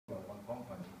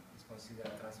consider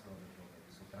a transfer of the property,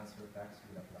 so transfer tax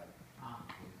will apply.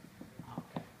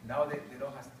 Okay. Now the law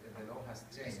has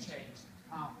changed. It's changed.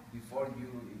 Before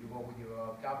you go with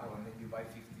your couple and then you buy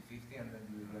 50-50 and then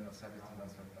you are not subject to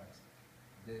transfer tax.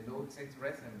 The law changed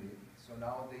recently, so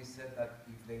now they said that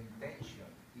if the intention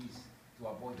is to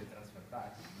avoid the transfer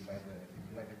tax by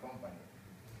the company,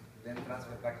 then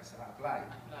transfer tax apply.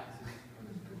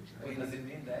 What does it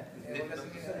mean that?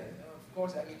 Of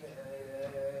course, I mean,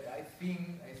 I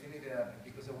think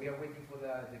because we are waiting for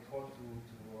the court to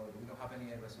we don't have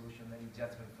any resolution, any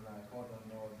judgment from the court on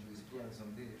no jurisprudence on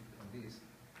this.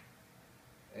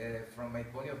 From my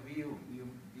point of view,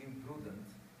 being prudent,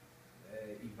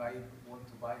 if I want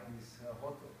to buy this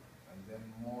hotel, and then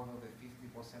more than the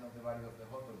 50% of the value of the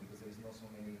hotel, because there is not so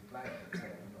many clients,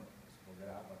 I don't know, for the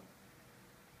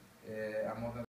more than